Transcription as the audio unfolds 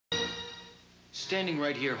Standing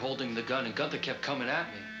right here holding the gun, and Gunther kept coming at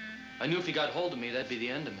me. I knew if he got hold of me, that'd be the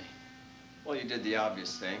end of me. Well, you did the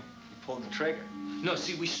obvious thing. You pulled the trigger. No,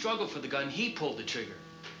 see, we struggled for the gun. He pulled the trigger.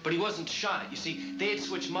 But he wasn't shot. You see, they had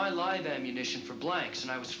switched my live ammunition for blanks,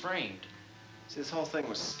 and I was framed. See, this whole thing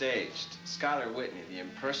was staged. Skylar Whitney, the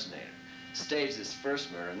impersonator, staged his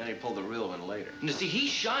first murder, and then he pulled the real one later. And you see, he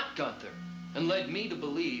shot Gunther and led me to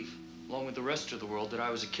believe, along with the rest of the world, that I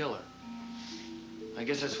was a killer. I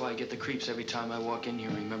guess that's why I get the creeps every time I walk in here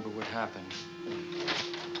and remember what happened.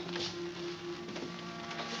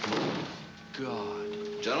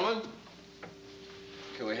 God. Gentlemen?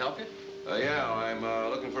 Can we help you? Yeah, I'm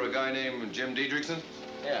looking for a guy named Jim Diedrichson.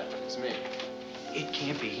 Yeah, it's me. It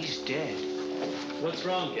can't be. He's dead. What's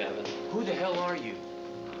wrong, Gavin? Who the hell are you?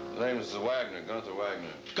 The name is Wagner, Gunther Wagner.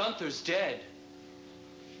 Gunther's dead.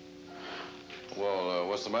 Well,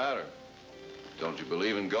 what's the matter? Don't you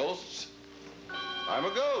believe in ghosts? I'm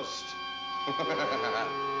a ghost.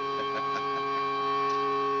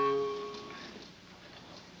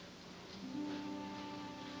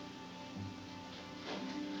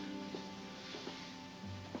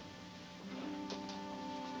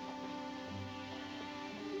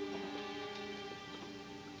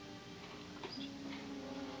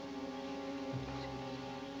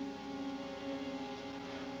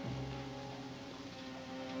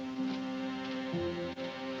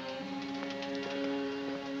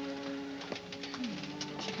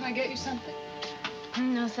 Can I get you something?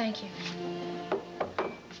 No, thank you.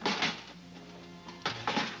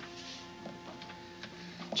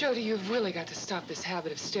 Jody, you've really got to stop this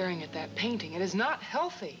habit of staring at that painting. It is not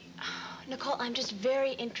healthy. Nicole, I'm just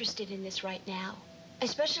very interested in this right now,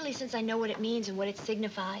 especially since I know what it means and what it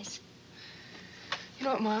signifies. You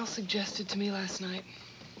know what Miles suggested to me last night?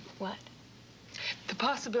 What? The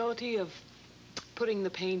possibility of putting the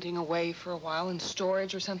painting away for a while in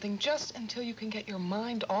storage or something, just until you can get your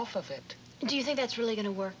mind off of it. Do you think that's really going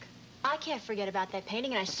to work? I can't forget about that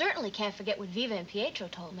painting, and I certainly can't forget what Viva and Pietro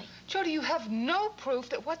told me. Jody, you have no proof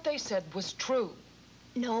that what they said was true.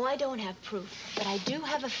 No, I don't have proof, but I do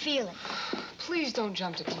have a feeling. Please don't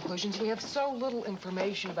jump to conclusions. We have so little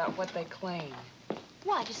information about what they claim.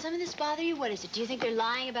 Why? Does some of this bother you? What is it? Do you think they're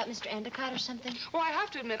lying about Mr. Endicott or something? Well, I have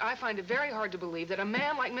to admit, I find it very hard to believe that a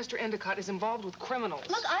man like Mr. Endicott is involved with criminals.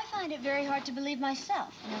 Look, I find it very hard to believe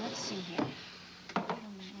myself. Now, let's see here.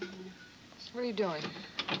 What are you doing?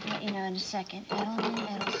 Well, you know, in a second.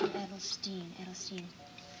 Edelstein.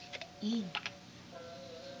 Eden.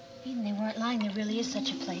 Eden, they weren't lying. There really is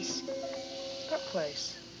such a place. What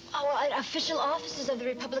place? Oh, official offices of the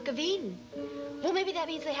Republic of Eden. Well, maybe that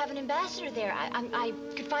means they have an ambassador there. I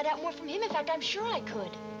could find out more from him. In fact, I'm sure I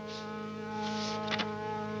could.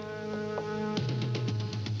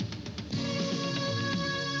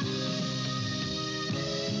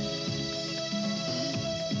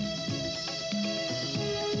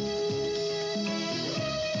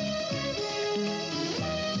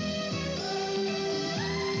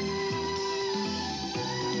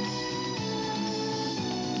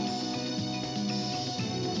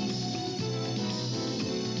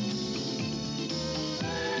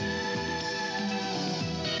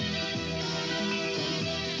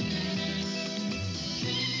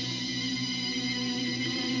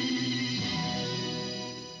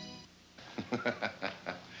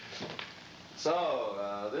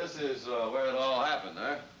 So, this is where it all happened,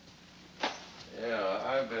 huh? Yeah,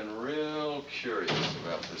 I've been real curious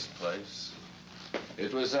about this place.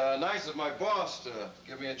 It was nice of my boss to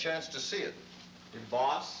give me a chance to see it. Your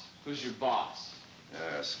boss? Who's your boss?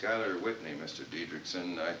 Skylar Whitney, Mr.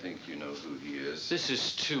 Diedrichson. I think you know who he is. This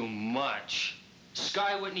is too much.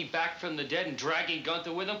 Sky Whitney back from the dead and dragging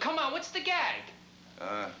Gunther with him. Come on, what's the gag?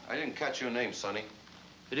 I didn't catch your name, Sonny.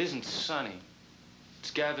 It isn't Sonny.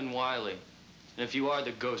 It's Gavin Wiley. And if you are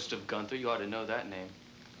the ghost of Gunther, you ought to know that name.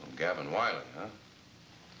 Oh, Gavin Wiley, huh?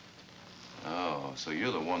 Oh, so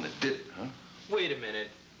you're the one that did it, huh? Wait a minute.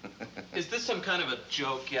 Is this some kind of a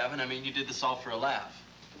joke, Gavin? I mean, you did this all for a laugh.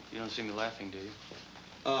 You don't see me laughing, do you?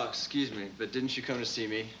 Oh, excuse me, but didn't you come to see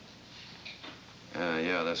me?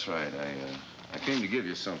 Yeah, that's right. I came to give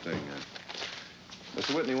you something.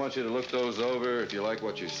 Mr. Whitney wants you to look those over. If you like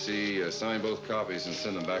what you see, sign both copies and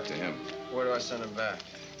send them back to him. Where do I send him back?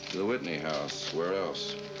 To the Whitney house. Where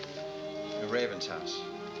else? The Raven's house.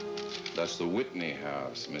 That's the Whitney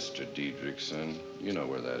house, Mr. Diedrichson. You know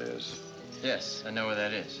where that is. Yes, I know where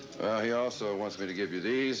that is. Well, he also wants me to give you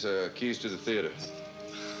these keys to the theater.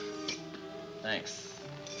 Thanks.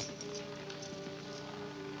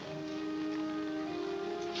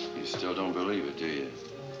 You still don't believe it, do you?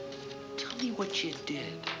 Tell me what you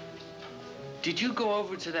did. Did you go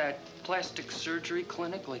over to that plastic surgery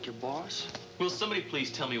clinic like your boss? Will somebody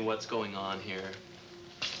please tell me what's going on here?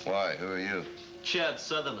 Why? Who are you? Chad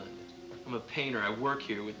Sutherland. I'm a painter. I work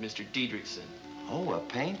here with Mr. Diedrichson. Oh, a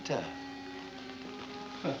painter.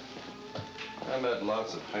 Huh. I met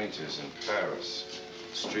lots of painters in Paris.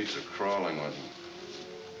 The streets are crawling with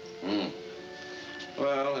them.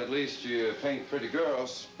 Well, at least you paint pretty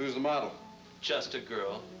girls. Who's the model? Just a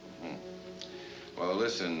girl. Well,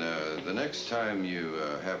 listen, the next time you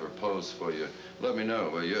have her pose for you, let me know,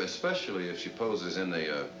 will you? Especially if she poses in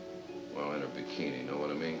the, well, in her bikini, know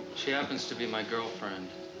what I mean? She happens to be my girlfriend.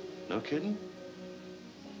 No kidding?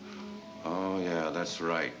 Oh, yeah, that's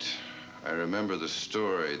right. I remember the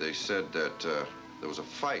story. They said that there was a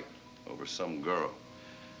fight over some girl.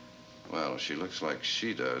 Well, she looks like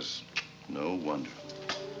she does. No wonder.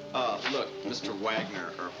 Look, Mr.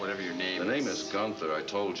 Wagner, or whatever your name is. The name is Gunther. I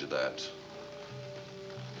told you that.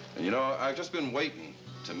 And you know, I've just been waiting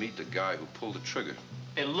to meet the guy who pulled the trigger.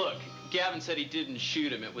 And look, Gavin said he didn't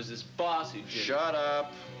shoot him. It was his boss who did. Shut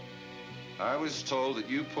up. I was told that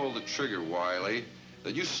you pulled the trigger, Wiley.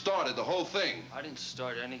 That you started the whole thing. I didn't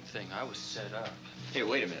start anything. I was set up. Hey,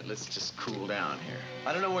 wait a minute. Let's just cool down here.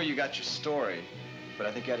 I don't know where you got your story, but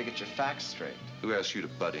I think you ought to get your facts straight. Who asked you to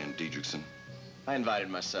butt in, Diedrichson? I invited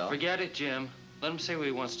myself. Forget it, Jim. Let him say what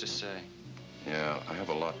he wants to say. Yeah, I have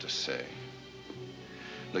a lot to say.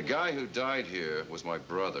 The guy who died here was my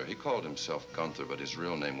brother. He called himself Gunther, but his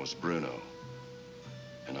real name was Bruno.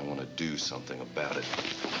 And I want to do something about it.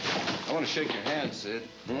 I want to shake your hand, Sid.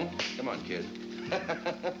 Come on, kid.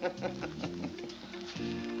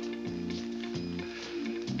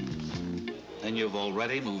 Then you've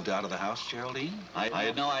already moved out of the house, Geraldine? I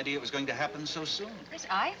had no idea it was going to happen so soon. Chris,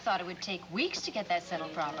 I thought it would take weeks to get that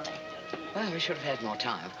settled properly. Well, we should have had more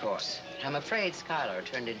time, of course. I'm afraid Skylar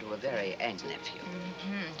turned into a very angry nephew.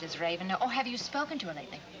 Does Raven know? Oh, have you spoken to her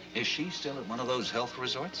lately? Is she still at one of those health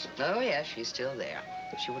resorts? Oh, yes, she's still there.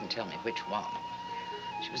 But she wouldn't tell me which one.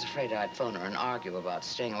 She was afraid I'd phone her and argue about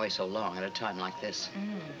staying away so long at a time like this.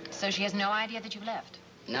 So she has no idea that you've left?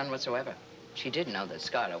 None whatsoever. She did know that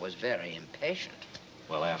Skylar was very impatient.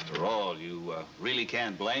 Well, after all, you really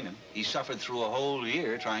can't blame him. He suffered through a whole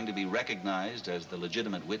year trying to be recognized as the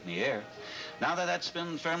legitimate Whitney heir. Now that that's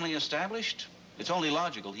been firmly established, it's only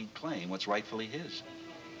logical he'd claim what's rightfully his.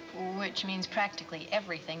 Which means practically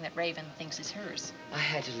everything that Raven thinks is hers. I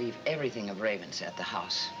had to leave everything of Raven's at the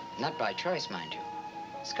house. Not by choice, mind you.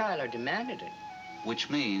 Skylar demanded it. Which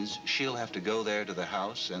means she'll have to go there to the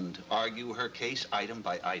house and argue her case item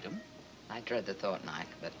by item. I dread the thought, Mike,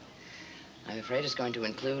 but I'm afraid it's going to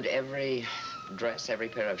include every dress, every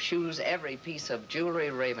pair of shoes, every piece of jewelry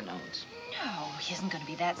Raven owns. No, he isn't going to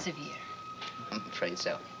be that severe. I'm afraid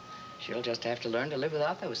so. She'll just have to learn to live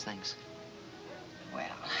without those things. Well,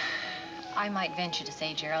 I might venture to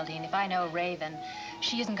say, Geraldine, if I know Raven,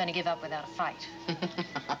 she isn't going to give up without a fight.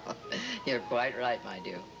 You're quite right, my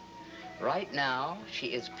dear. Right now, she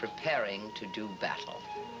is preparing to do battle.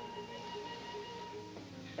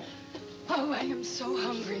 Oh, I am so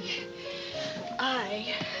hungry.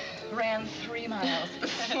 I ran 3 miles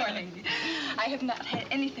this morning. I have not had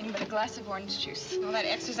anything but a glass of orange juice. Well, that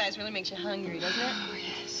exercise really makes you hungry, doesn't it? Oh,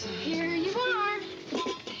 yes. Here you are.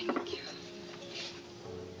 Thank you.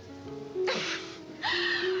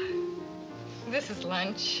 This is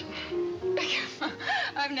lunch.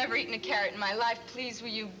 I've never eaten a carrot in my life. Please, will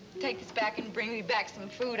you take this back and bring me back some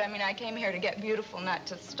food? I mean, I came here to get beautiful, not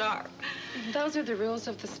to starve. Those are the rules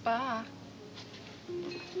of the spa.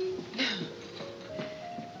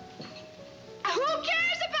 Who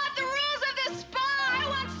cares about the rules of the spa? I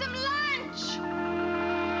want some lunch.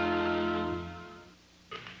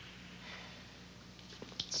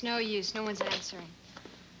 It's no use. No one's answering.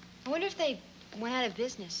 I wonder if they went out of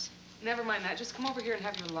business. Never mind that. Just come over here and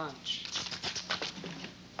have your lunch.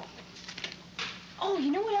 Oh,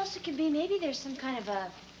 you know what else it could be? Maybe there's some kind of a,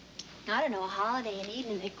 I don't know, a holiday in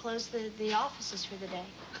Eden and they closed the offices for the day.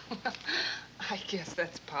 I guess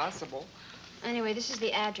that's possible. Anyway, this is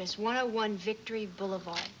the address, 101 Victory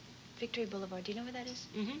Boulevard. Victory Boulevard. Do you know where that is?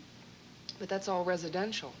 But that's all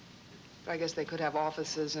residential. I guess they could have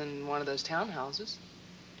offices in one of those townhouses.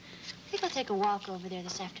 I think I'll take a walk over there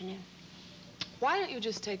this afternoon. Why don't you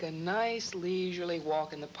just take a nice, leisurely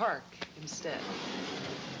walk in the park instead?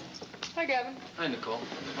 Hi, Gavin. Hi, Nicole.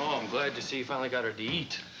 Oh, I'm glad to see you finally got her to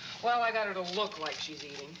eat. Well, I got her to look like she's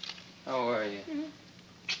eating. How are you?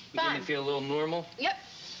 Beginning to feel a little normal? Yep.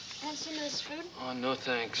 Want some of this food? Oh, no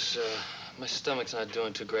thanks. My stomach's not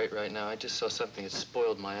doing too great right now. I just saw something that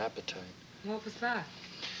spoiled my appetite. What was that?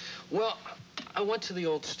 Well, I went to the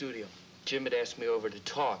old studio. Jim had asked me over to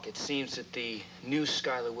talk. It seems that the new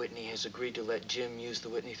Skylar Whitney has agreed to let Jim use the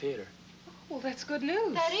Whitney Theater. Well, that's good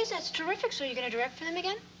news. That's terrific. So you're going to direct for them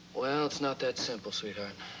again? Well, it's not that simple,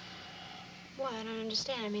 sweetheart. Well, I don't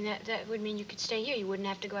understand. I mean, that would mean you could stay here. You wouldn't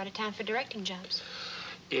have to go out of town for directing jobs.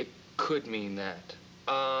 It could mean that.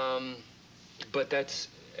 But that's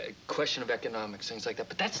a question of economics, things like that.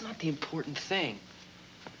 But that's not the important thing.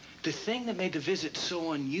 The thing that made the visit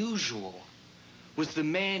so unusual was the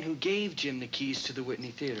man who gave Jim the keys to the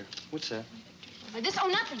Whitney Theater. What's that? Oh,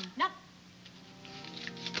 nothing. Nothing.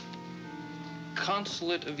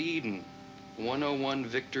 Consulate of Eden, 101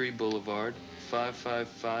 Victory Boulevard,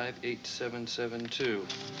 555-8772.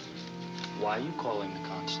 Why are you calling the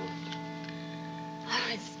consulate?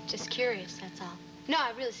 I was just curious, that's all. No,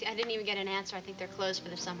 I didn't even get an answer. I think they're closed for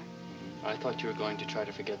the summer. I thought you were going to try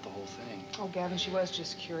to forget the whole thing. Oh, Gavin, she was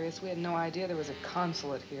just curious. We had no idea there was a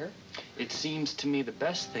consulate here. It seems to me the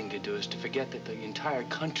best thing to do is to forget that the entire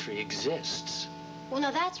country exists. Well,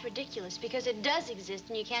 now that's ridiculous, because it does exist,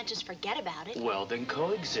 and you can't just forget about it. Well, then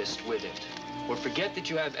coexist with it. Or forget that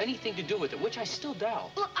you have anything to do with it, which I still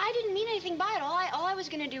doubt. Look, I didn't mean anything by it. All I was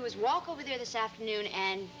going to do was walk over there this afternoon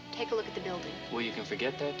and take a look at the building. Well, you can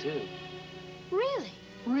forget that, too. Really?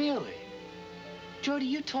 Really? Jody,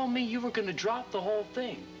 you told me you were going to drop the whole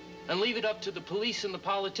thing and leave it up to the police and the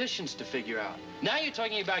politicians to figure out. Now you're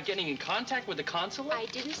talking about getting in contact with the consulate? I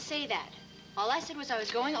didn't say that. All I said was I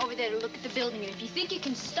was going over there to look at the building, and if you think you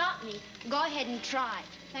can stop me, go ahead and try.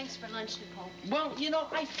 Thanks for lunch, Nicole. Well, you know,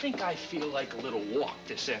 I think I feel like a little walk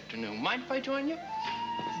this afternoon. Mind if I join you?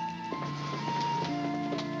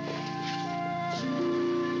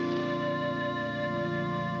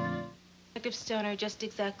 Detective Stoner, just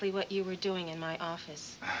exactly what you were doing in my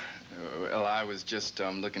office. Well, I was just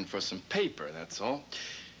looking for some paper, that's all.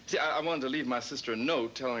 See, I wanted to leave my sister a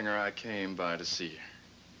note telling her I came by to see her.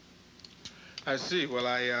 I see. Well,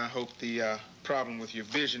 I hope the problem with your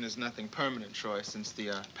vision is nothing permanent, Troy, since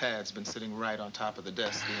the pad's been sitting right on top of the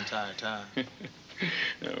desk the entire time.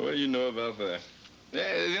 What do you know about that?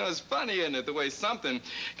 Yeah, you know, it's funny, isn't it, the way something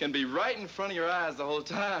can be right in front of your eyes the whole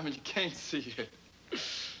time and you can't see it.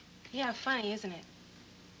 Yeah, funny, isn't it?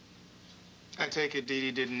 I take it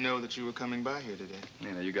Didi didn't know that you were coming by here today.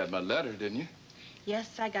 You know, you got my letter, didn't you?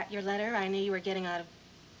 Yes, I got your letter. I knew you were getting out of...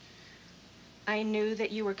 I knew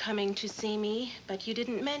that you were coming to see me, but you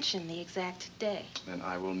didn't mention the exact day. Then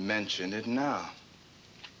I will mention it now.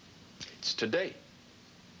 It's today.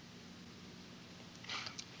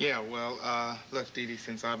 Yeah, well, look, Didi,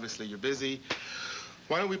 since obviously you're busy,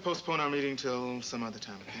 why don't we postpone our meeting till some other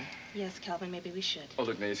time, okay? Yes, Calvin, maybe we should. Oh,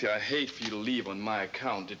 look, Nancy, I hate for you to leave on my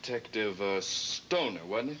account. Detective Stoner,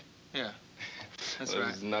 wasn't it? Yeah, that's well, right.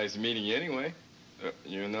 It was nice meeting you anyway.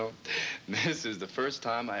 You know, this is the first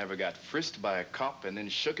time I ever got frisked by a cop and then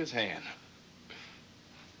shook his hand.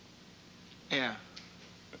 Yeah.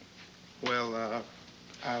 Well,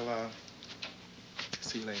 I'll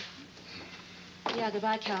see you later. Yeah,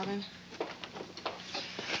 goodbye, Calvin.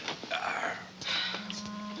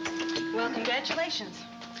 Well, congratulations.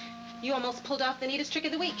 You almost pulled off the neatest trick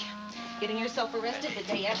of the week. Getting yourself arrested the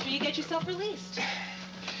day after you get yourself released.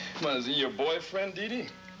 Well, is he your boyfriend, Didi?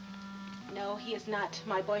 No, he is not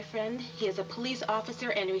my boyfriend. He is a police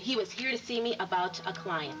officer, and he was here to see me about a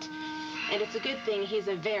client. And it's a good thing he's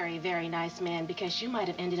a very, very nice man, because you might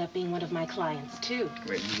have ended up being one of my clients, too.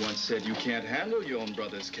 Wait, you once said you can't handle your own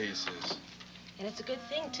brother's cases. And it's a good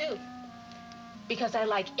thing, too, because I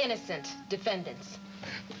like innocent defendants.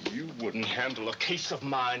 You wouldn't handle a case of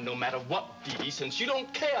mine no matter what, Didi, since you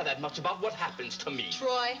don't care that much about what happens to me.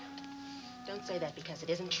 Troy, don't say that, because it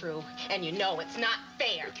isn't true, and you know it's not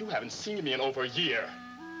fair. Look, you haven't seen me in over a year.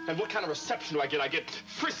 And what kind of reception do I get? I get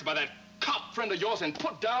frisked by that cop friend of yours and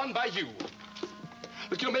put down by you.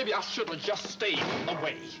 Look, you know, maybe I should have just stayed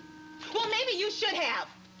away. Well, maybe you should have.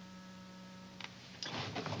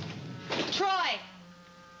 Troy!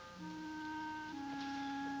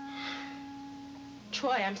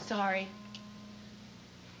 Troy, I'm sorry.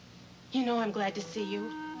 You know I'm glad to see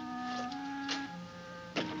you.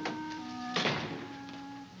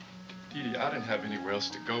 Didi, I didn't have anywhere else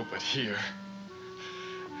to go but here.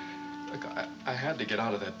 Look, I had to get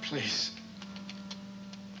out of that place.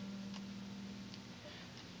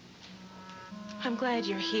 I'm glad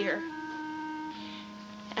you're here.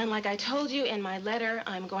 And like I told you in my letter,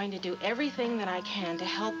 I'm going to do everything that I can to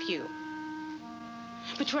help you.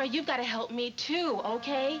 But Troy, you've got to help me too,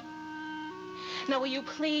 okay? Now, will you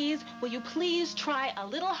please try a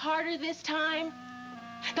little harder this time?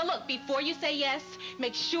 Now look, before you say yes,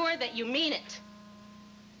 make sure that you mean it.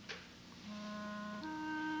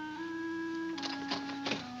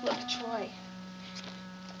 Look, Troy,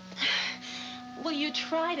 Will you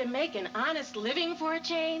try to make an honest living for a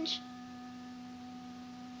change?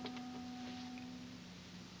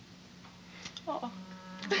 Oh,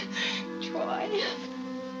 Troy.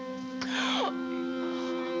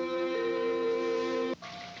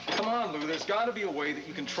 Come on, Lou. There's got to be a way that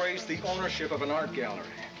you can trace the ownership of an art gallery.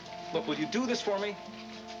 Look, will you do this for me?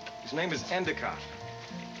 His name is Endicott.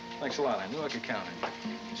 Thanks a lot. I knew I could count on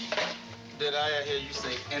you. Did I hear you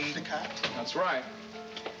say Endicott? That's right.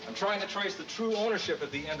 I'm trying to trace the true ownership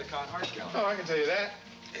of the Endicott Art Gallery. Oh, I can tell you that.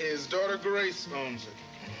 His daughter Grace owns it.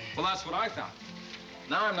 Well, that's what I thought.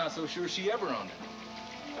 Now I'm not so sure she ever owned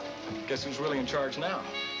it. Guess who's really in charge now?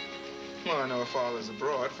 Well, I know her father's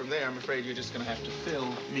abroad. From there, I'm afraid you're just going to have to fill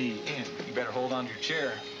me in. You better hold on to your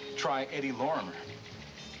chair. Try Eddie Lorimer.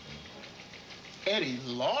 Eddie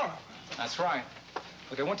Lorimer? That's right.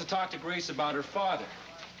 Look, I went to talk to Grace about her father.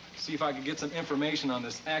 See if I could get some information on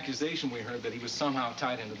this accusation we heard that he was somehow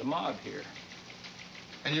tied into the mob here.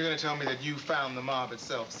 And you're going to tell me that you found the mob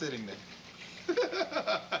itself sitting there?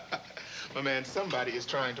 My man, somebody is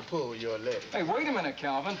trying to pull your leg. Hey, wait a minute,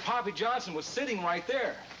 Calvin. Poppy Johnson was sitting right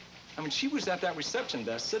there. I mean, she was at that reception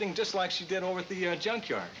desk, sitting just like she did over at the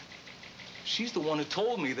junkyard. She's the one who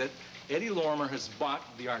told me that Eddie Lorimer has bought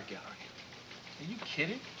the art gallery. Are you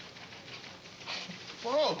kidding?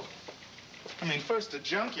 Whoa. I mean, first a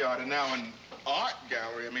junkyard and now an art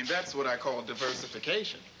gallery. I mean, that's what I call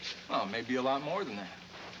diversification. Well, maybe a lot more than that.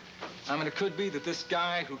 I mean, it could be that this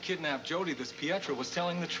guy who kidnapped Jody, this Pietro, was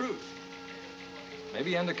telling the truth.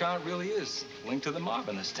 Maybe Endicott really is linked to the mob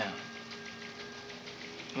in this town.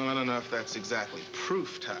 Well, I don't know if that's exactly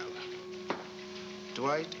proof, Tyler.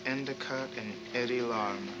 Dwight Endicott and Eddie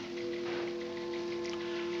Lorimer.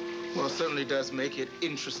 Well, it certainly does make it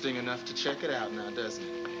interesting enough to check it out now, doesn't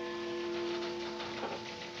it?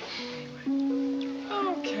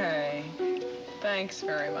 Okay. Thanks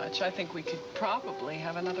very much. I think we could probably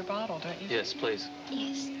have another bottle, don't you? Yes, please.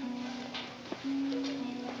 Yes.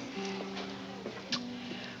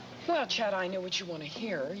 Well, Chad, I know what you want to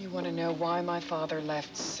hear. You want to know why my father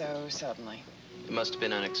left so suddenly. It must have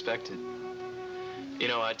been unexpected. You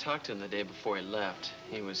know, I talked to him the day before he left.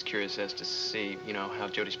 He was curious as to see, you know, how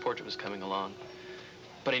Jody's portrait was coming along.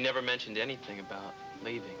 But he never mentioned anything about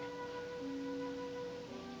leaving.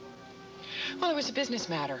 Well, it was a business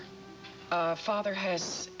matter. Father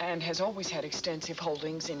has always had extensive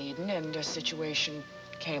holdings in Eden, and a situation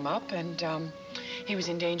came up, and he was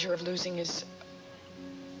in danger of losing his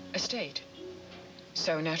estate.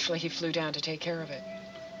 So naturally, he flew down to take care of it.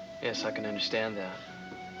 Yes, I can understand that.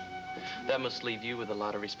 That must leave you with a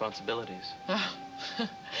lot of responsibilities. Oh,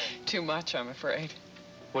 too much, I'm afraid.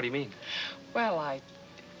 What do you mean? Well,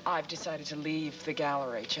 I've decided to leave the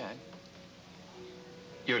gallery, Chad.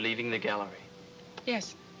 You're leaving the gallery?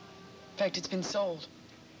 Yes. In fact, it's been sold.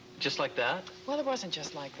 Just like that? Well, it wasn't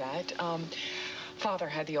just like that. Father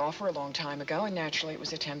had the offer a long time ago, and naturally it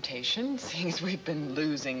was a temptation, seeing as we've been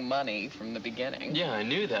losing money from the beginning. Yeah, I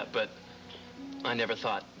knew that, but I never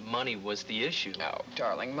thought money was the issue. Oh,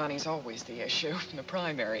 darling, money's always the issue, the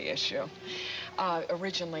primary issue.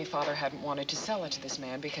 Originally, Father hadn't wanted to sell it to this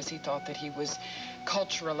man because he thought that he was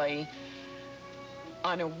culturally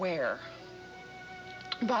unaware.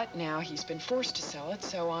 But now he's been forced to sell it,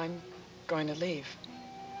 so I'm going to leave.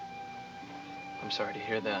 I'm sorry to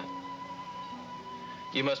hear that.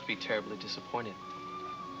 You must be terribly disappointed.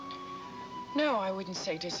 No, I wouldn't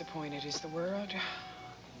say disappointed is the word.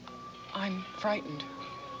 I'm frightened.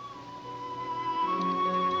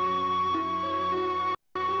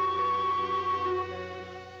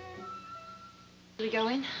 Are we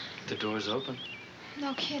going? The door's open.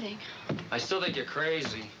 No kidding. I still think you're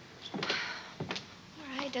crazy. All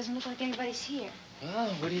right, doesn't look like anybody's here.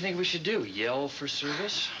 Well, what do you think we should do? Yell for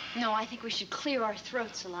service? No, I think we should clear our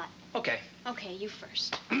throats a lot. Okay. Okay, you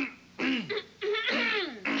first.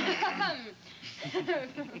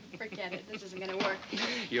 Forget it. This isn't gonna work.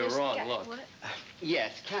 You're wrong. Look. What?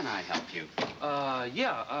 Yes, can I help you?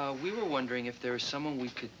 We were wondering if there was someone we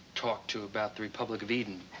could talk to about the Republic of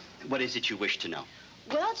Eden. What is it you wish to know?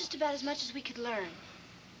 Well, just about as much as we could learn.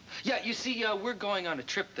 Yeah, you see, we're going on a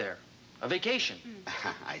trip there. A vacation.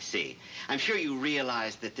 I see. I'm sure you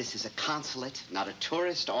realize that this is a consulate, not a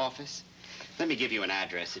tourist office. Let me give you an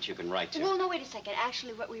address that you can write to. Well, no, wait a second.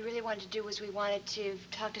 Actually, what we really wanted to do was we wanted to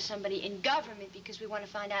talk to somebody in government because we want to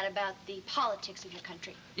find out about the politics of your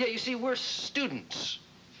country. Yeah, you see, we're students.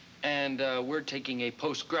 And we're taking a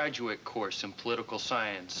postgraduate course in political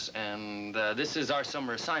science. And this is our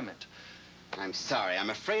summer assignment. I'm sorry. I'm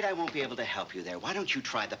afraid I won't be able to help you there. Why don't you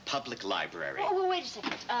try the public library? Oh, well, wait a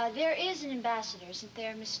second. There is an ambassador, isn't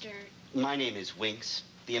there, Mr... My name is Winks.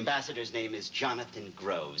 The ambassador's name is Jonathan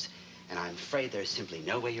Groves. And I'm afraid there's simply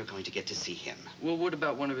no way you're going to get to see him. Well, what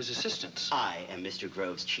about one of his assistants? I am Mr.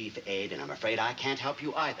 Grove's chief aide, and I'm afraid I can't help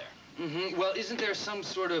you either. Mm-hmm. Well, isn't there some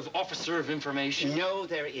sort of officer of information? No,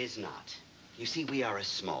 there is not. You see, we are a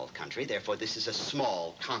small country, therefore this is a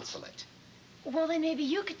small consulate. Well, then maybe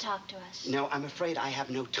you could talk to us. No, I'm afraid I have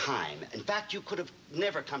no time. In fact, you could have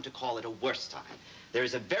never come to call it a worse time. There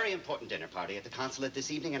is a very important dinner party at the consulate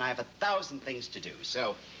this evening, and I have 1,000 things to do.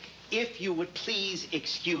 So, if you would please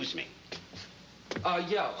excuse me.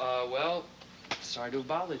 Well, sorry to have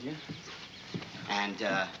bothered you. And,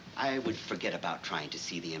 I would forget about trying to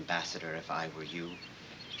see the ambassador if I were you.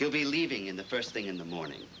 He'll be leaving in the first thing in the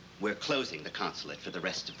morning. We're closing the consulate for the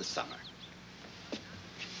rest of the summer.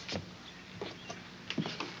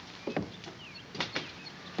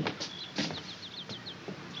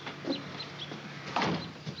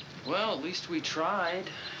 Well, at least we tried.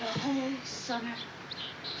 The whole summer.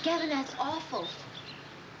 Gavin, that's awful.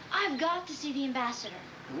 I've got to see the ambassador.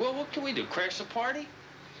 Well, what can we do? Crash the party?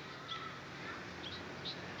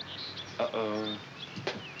 Uh-oh.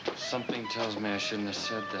 Something tells me I shouldn't have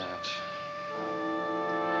said that.